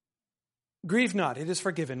 "Grieve not, it is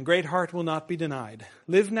forgiven. Great heart will not be denied.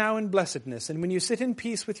 Live now in blessedness, and when you sit in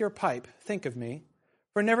peace with your pipe, think of me.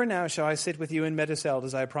 For never now shall I sit with you in Meduseld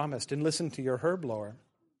as I promised, and listen to your herb lore."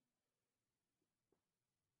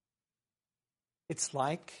 It's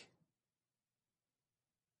like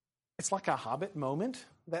a Hobbit moment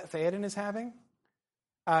that Theoden is having.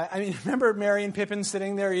 Remember Merry and Pippin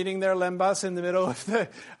sitting there eating their lembas in the middle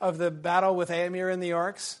of the battle with Éomer and the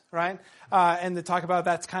orcs, right? And they talk about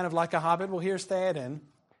that's kind of like a Hobbit. Well, here's Theoden,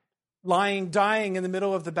 dying in the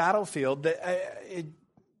middle of the battlefield. The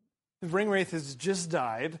Ringwraith has just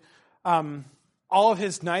died. All of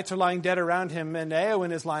his knights are lying dead around him, and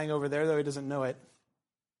Éowyn is lying over there, though he doesn't know it.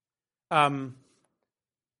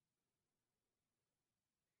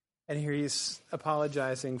 And here he's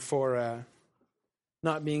apologizing for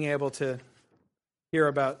not being able to hear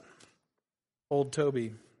about old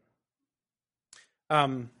Toby.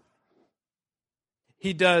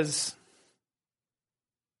 He does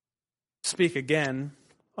speak again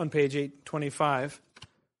on page 825,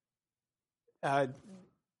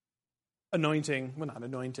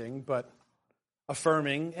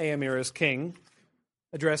 affirming Éomer as king,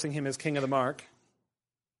 addressing him as king of the Mark.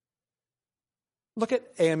 Look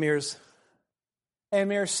at Éomer's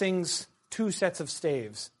Éomer sings two sets of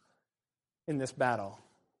staves in this battle.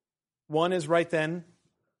 One is right then,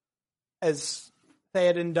 as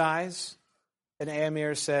Theoden dies, and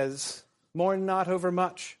Éomer says, "Mourn not over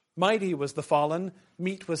much. Mighty was the fallen,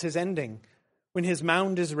 meet was his ending. When his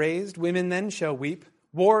mound is raised, women then shall weep.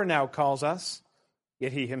 War now calls us."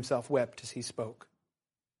 Yet he himself wept as he spoke.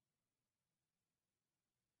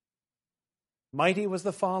 Mighty was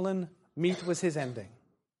the fallen, meet was his ending.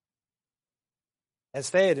 As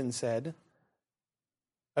Theoden said,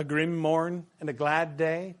 a grim morn and a glad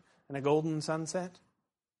day and a golden sunset.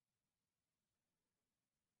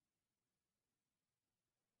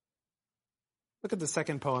 Look at the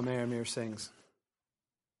second poem Éomer sings.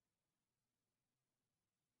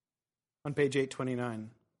 On page 829.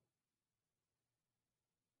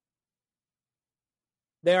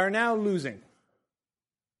 They are now losing.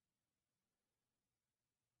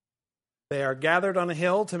 They are gathered on a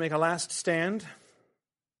hill to make a last stand.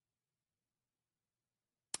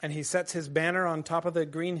 And he sets his banner on top of the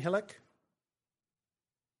green hillock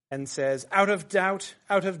and says, "Out of doubt,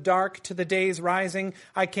 out of dark, to the day's rising,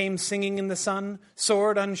 I came singing in the sun,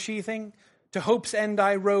 sword unsheathing. To hope's end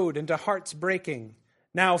I rode, and to heart's breaking.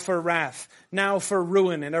 Now for wrath, now for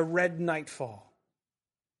ruin, and a red nightfall."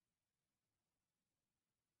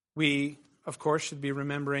 We, of course, should be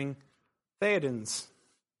remembering Theoden's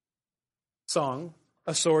song,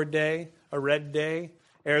 "A sword day, a red day,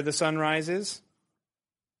 ere the sun rises."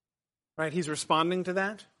 Right? He's responding to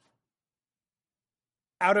that.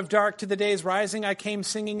 Out of dark to the day's rising, I came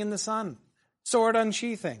singing in the sun, sword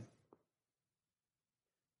unsheathing.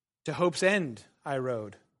 To hope's end I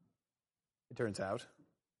rode, it turns out,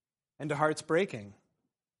 and to heart's breaking.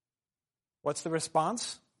 What's the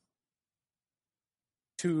response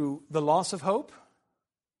to the loss of hope?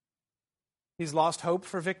 He's lost hope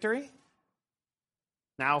for victory.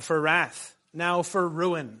 Now for wrath, now for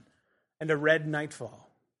ruin, and a red nightfall.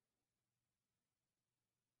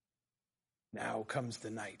 Now comes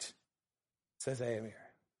the night, says Éomer.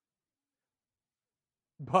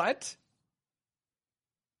 But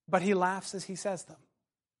he laughs as he says them.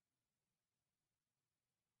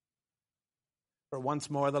 For once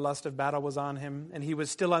more the lust of battle was on him, and he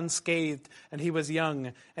was still unscathed, and he was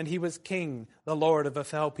young, and he was king, the lord of a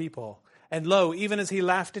fell people. And lo, even as he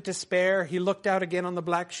laughed at despair, he looked out again on the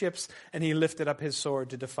black ships, and he lifted up his sword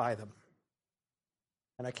to defy them.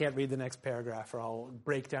 And I can't read the next paragraph, or I'll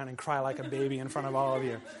break down and cry like a baby in front of all of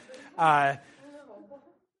you.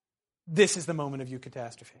 This is the moment of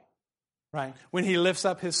eucatastrophe, right? When he lifts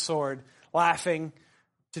up his sword, laughing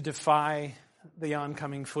to defy the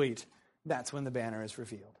oncoming fleet, that's when the banner is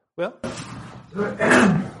revealed. Will?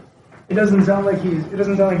 It doesn't sound like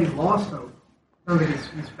he's lost hope. It sounds like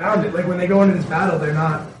he's found it. Like when they go into this battle, they're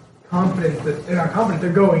not confident.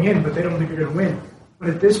 They're going in, but they don't think they're going to win. But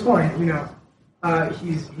at this point,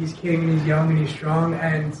 he's king and he's young and he's strong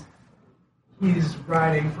and he's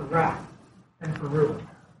riding for wrath and for ruin.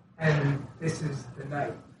 And this is the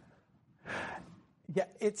night. Yeah,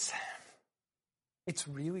 it's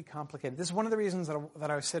really complicated. This is one of the reasons that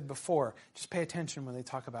I said before. Just pay attention when they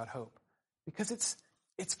talk about hope, because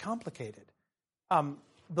it's complicated.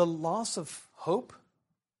 The loss of hope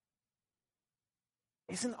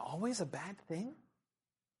isn't always a bad thing,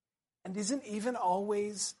 and isn't even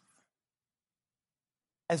always,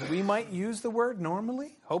 as we might use the word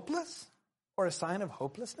normally, hopeless or a sign of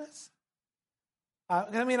hopelessness.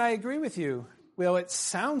 I agree with you, Will. It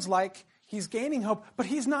sounds like he's gaining hope, but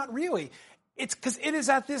he's not really. It's because it is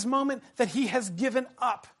at this moment that he has given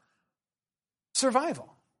up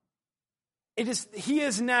survival. He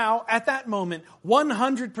is now, at that moment,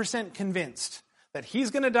 100% convinced that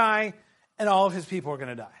he's going to die and all of his people are going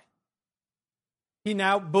to die. He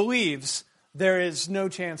now believes there is no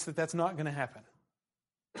chance that that's not going to happen.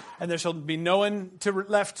 And there shall be no one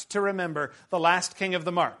left to remember the last king of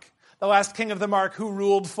the Mark. The last king of the Mark who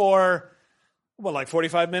ruled for,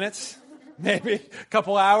 45 minutes? Maybe a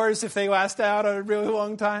couple hours if they last out a really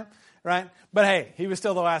long time, right? But hey, he was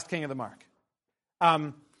still the last king of the Mark.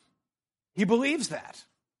 He believes that.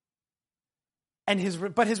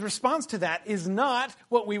 But his response to that is not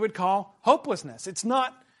what we would call hopelessness. It's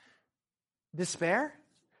not despair.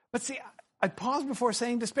 But see, I paused before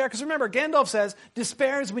saying despair, because remember, Gandalf says,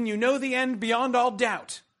 despair is when you know the end beyond all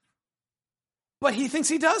doubt. But he thinks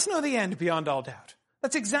he does know the end beyond all doubt.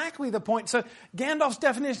 That's exactly the point. So Gandalf's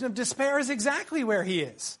definition of despair is exactly where he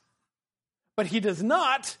is. But he does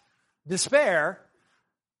not despair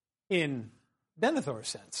in Denethor's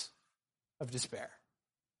sense of despair.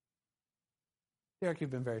 Derek, you've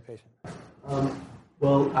been very patient.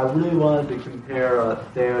 Well, I really wanted to compare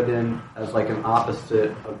Theoden as like an opposite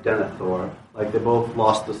of Denethor. Like they both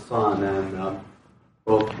lost the sun and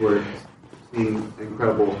both were seeing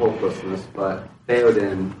incredible hopelessness, but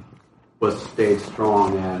Theoden stayed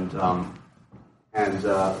strong and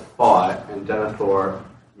fought, and Denethor,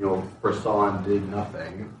 foresaw and did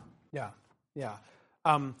nothing. Yeah.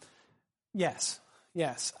 Yes.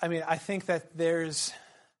 I mean, I think that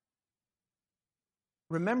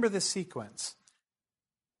remember the sequence.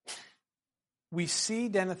 We see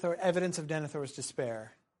evidence of Denethor's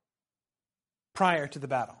despair prior to the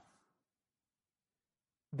battle.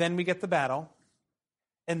 Then we get the battle,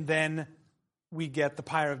 and then we get the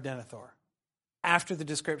Pyre of Denethor after the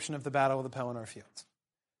description of the Battle of the Pelennor Fields.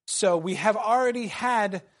 So we have already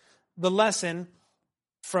had the lesson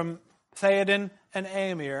from Theoden and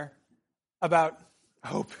Aemir about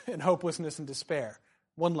hope and hopelessness and despair.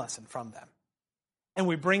 One lesson from them. And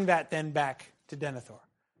we bring that then back to Denethor.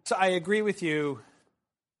 So I agree with you.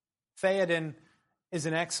 Theoden is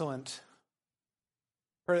an excellent,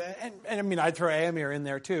 and I mean, I'd throw Aemir in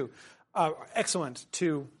there too. Excellent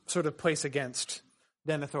to sort of place against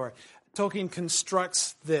Denethor. Tolkien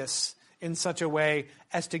constructs this in such a way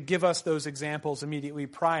as to give us those examples immediately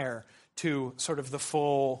prior to sort of the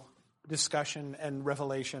full discussion and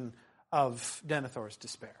revelation of Denethor's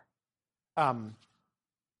despair. And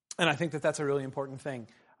I think that that's a really important thing.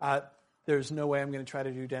 There's no way I'm going to try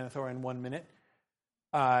to do Denethor in 1 minute.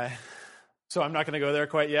 So I'm not going to go there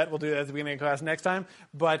quite yet. We'll do that at the beginning of class next time.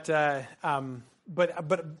 But I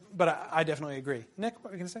definitely agree. Nick,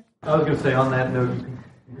 what were you going to say? I was going to say, on that note,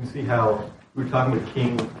 you can see how we were talking with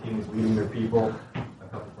kings leading their people a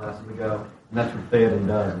couple classes ago, and that's what Theoden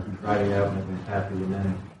does. He's riding out and everything's happy, and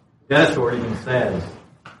then Denethor even says,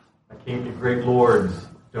 "I came to great lords,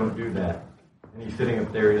 don't do that." And he's sitting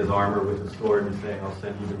up there in his armor with his sword and saying, "I'll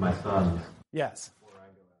send even my sons." Yes.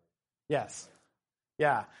 Yes.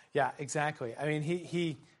 Yeah, exactly. I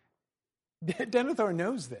mean, Denethor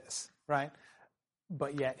knows this, right?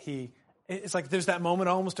 But yet it's like there's that moment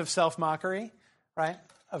almost of self-mockery, right?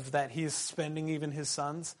 Of that he's spending even his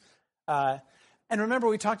sons. And remember,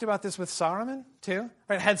 we talked about this with Saruman, too.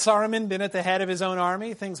 Right? Had Saruman been at the head of his own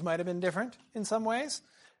army, things might have been different in some ways.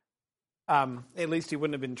 At least he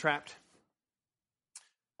wouldn't have been trapped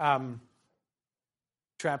in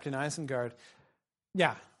Isengard.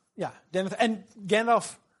 Yeah. Denethor, and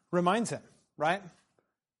Gandalf reminds him, right?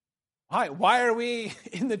 Why are we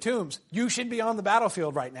in the tombs? You should be on the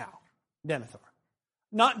battlefield right now, Denethor.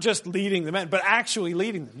 Not just leading the men, but actually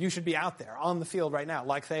leading them. You should be out there on the field right now,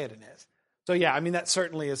 like Theoden is. So yeah, I mean, that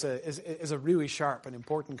certainly is a really sharp and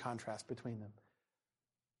important contrast between them.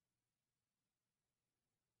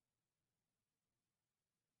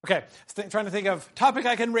 Okay, trying to think of topic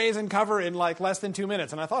I can raise and cover in like less than 2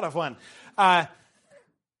 minutes, and I thought of one.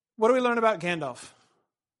 What do we learn about Gandalf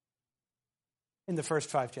in the first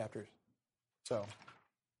 5 chapters? So,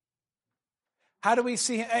 how do we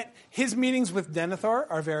see his meetings with Denethor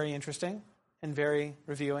are very interesting and very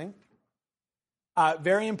revealing.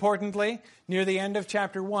 Very importantly, near the end of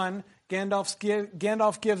chapter 1,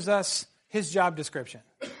 Gandalf gives us his job description.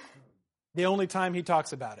 The only time he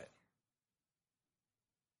talks about it.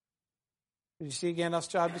 Did you see Gandalf's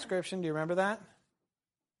job description? Do you remember that?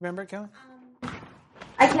 Remember it, Kelly?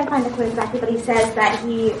 I can't find the quote exactly, but he says that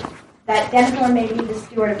Denethor may be the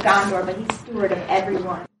steward of Gondor, but he's steward of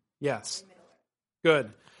everyone. Yes.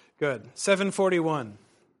 Good. 741.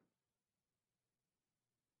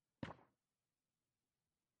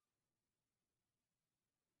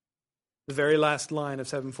 The very last line of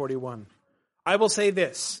 741. I will say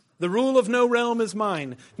this. The rule of no realm is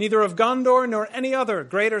mine, neither of Gondor nor any other,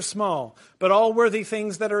 great or small. But all worthy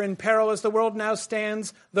things that are in peril as the world now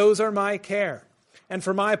stands, those are my care. And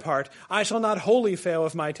for my part, I shall not wholly fail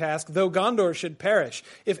of my task, though Gondor should perish,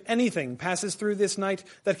 if anything passes through this night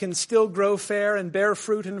that can still grow fair and bear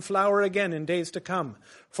fruit and flower again in days to come.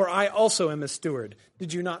 For I also am a steward.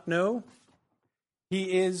 Did you not know?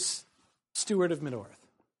 He is steward of Middle-earth.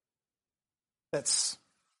 That's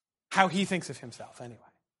how he thinks of himself, anyway.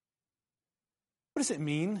 What does it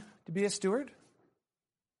mean to be a steward?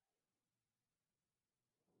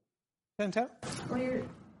 Chantel? Well, you're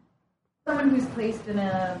someone who's placed in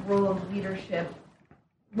a role of leadership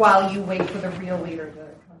while you wait for the real leader to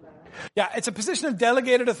come back. Yeah, it's a position of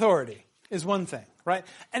delegated authority is one thing, right?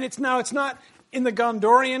 And it's not in the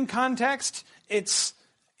Gondorian context. It's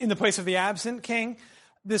in the place of the absent king.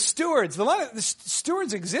 The stewards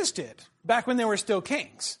existed back when they were still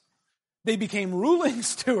kings. They became ruling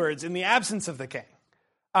stewards in the absence of the king.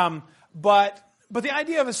 But the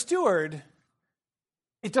idea of a steward,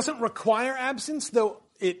 it doesn't require absence, though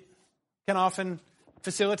it can often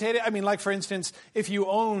facilitate it. I mean, like, for instance, if you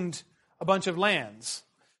owned a bunch of lands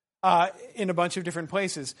in a bunch of different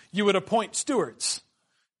places, you would appoint stewards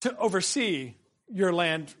to oversee your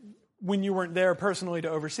land when you weren't there personally to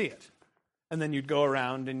oversee it. And then you'd go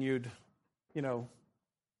around and you'd,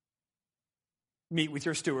 meet with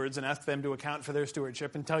your stewards and ask them to account for their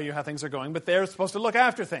stewardship and tell you how things are going. But they're supposed to look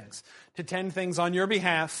after things, to tend things on your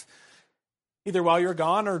behalf, either while you're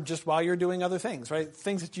gone or just while you're doing other things, right?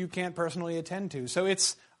 Things that you can't personally attend to. So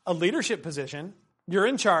it's a leadership position. You're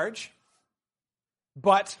in charge,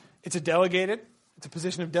 but it's a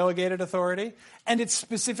position of delegated authority, and it's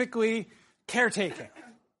specifically caretaking.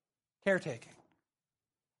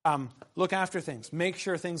 Look after things. Make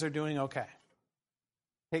sure things are doing okay.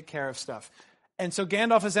 Take care of stuff. And so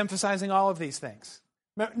Gandalf is emphasizing all of these things.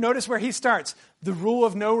 Notice where he starts. The rule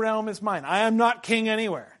of no realm is mine. I am not king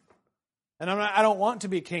anywhere. And I don't want to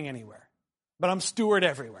be king anywhere. But I'm steward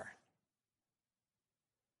everywhere.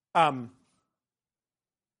 Even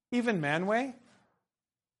Manwë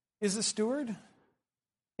is a steward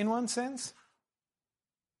in one sense.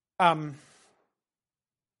 And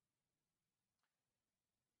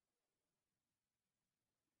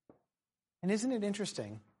isn't it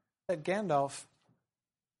interesting that Gandalf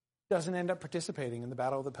doesn't end up participating in the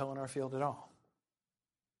Battle of the Pelennor Field at all?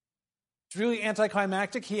 It's really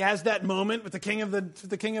anticlimactic. He has that moment with the king of the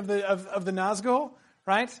Nazgul,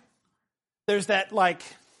 right? There's that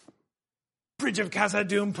Bridge of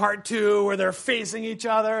Khazad-dûm Part 2 where they're facing each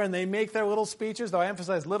other and they make their little speeches. Though I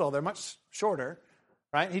emphasize little, they're much shorter,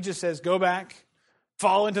 right? He just says, "Go back,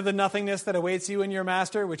 fall into the nothingness that awaits you and your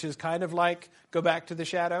master," which is kind of like go back to the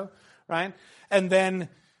shadow, right? And then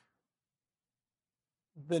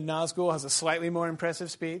the Nazgul has a slightly more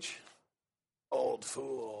impressive speech. "Old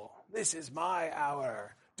fool, this is my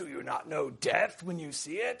hour. Do you not know death when you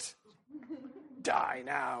see it? Die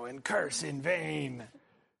now and curse in vain."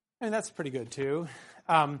 I mean, that's pretty good too.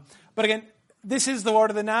 But again, this is the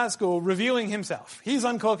Lord of the Nazgul revealing himself. He's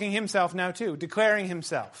uncloaking himself now too, declaring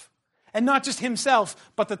himself. And not just himself,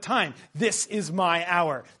 but the time. This is my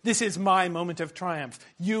hour. This is my moment of triumph.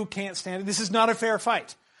 You can't stand it. This is not a fair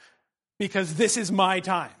fight. Because this is my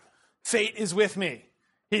time. Fate is with me,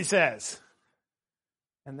 he says.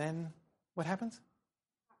 And then what happens?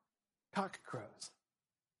 Cock crows.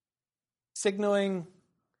 Signaling,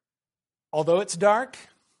 although it's dark,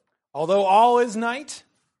 although all is night,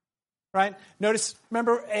 right? Notice,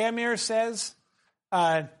 remember, Éomer says,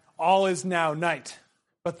 all is now night.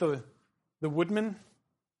 But the woodman,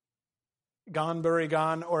 Gan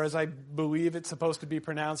Burigan, or as I believe it's supposed to be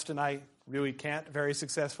pronounced, and I really can't very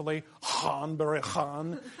successfully, Han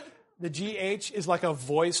Burigan. The GH is like a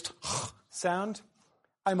voiced sound.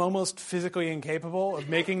 I'm almost physically incapable of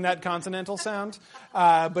making that consonantal sound,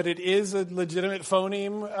 but it is a legitimate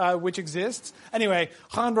phoneme which exists. Anyway,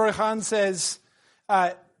 Han Burigan says,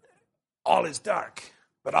 all is dark,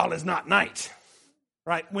 but all is not night.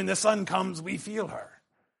 Right? When the sun comes, we feel her.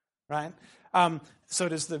 Right? So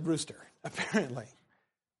does the rooster, apparently.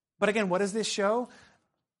 But again, what does this show?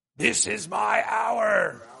 This is my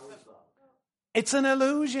hour. It's an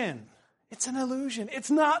illusion. It's an illusion.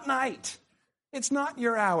 It's not night. It's not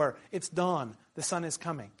your hour. It's dawn. The sun is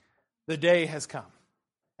coming. The day has come.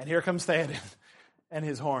 And here comes Theoden and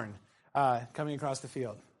his horn coming across the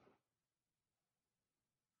field.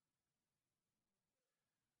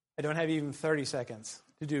 I don't have even 30 seconds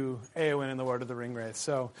to do Éowyn and the Lord of the Ringwraiths.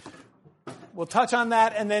 So we'll touch on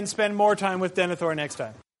that and then spend more time with Denethor next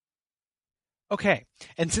time. Okay,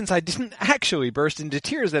 and since I didn't actually burst into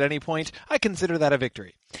tears at any point, I consider that a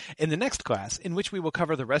victory. In the next class, in which we will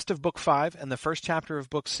cover the rest of Book 5 and the first chapter of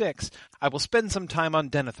Book 6, I will spend some time on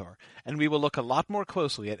Denethor, and we will look a lot more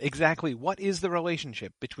closely at exactly what is the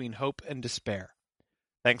relationship between hope and despair.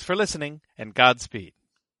 Thanks for listening, and Godspeed.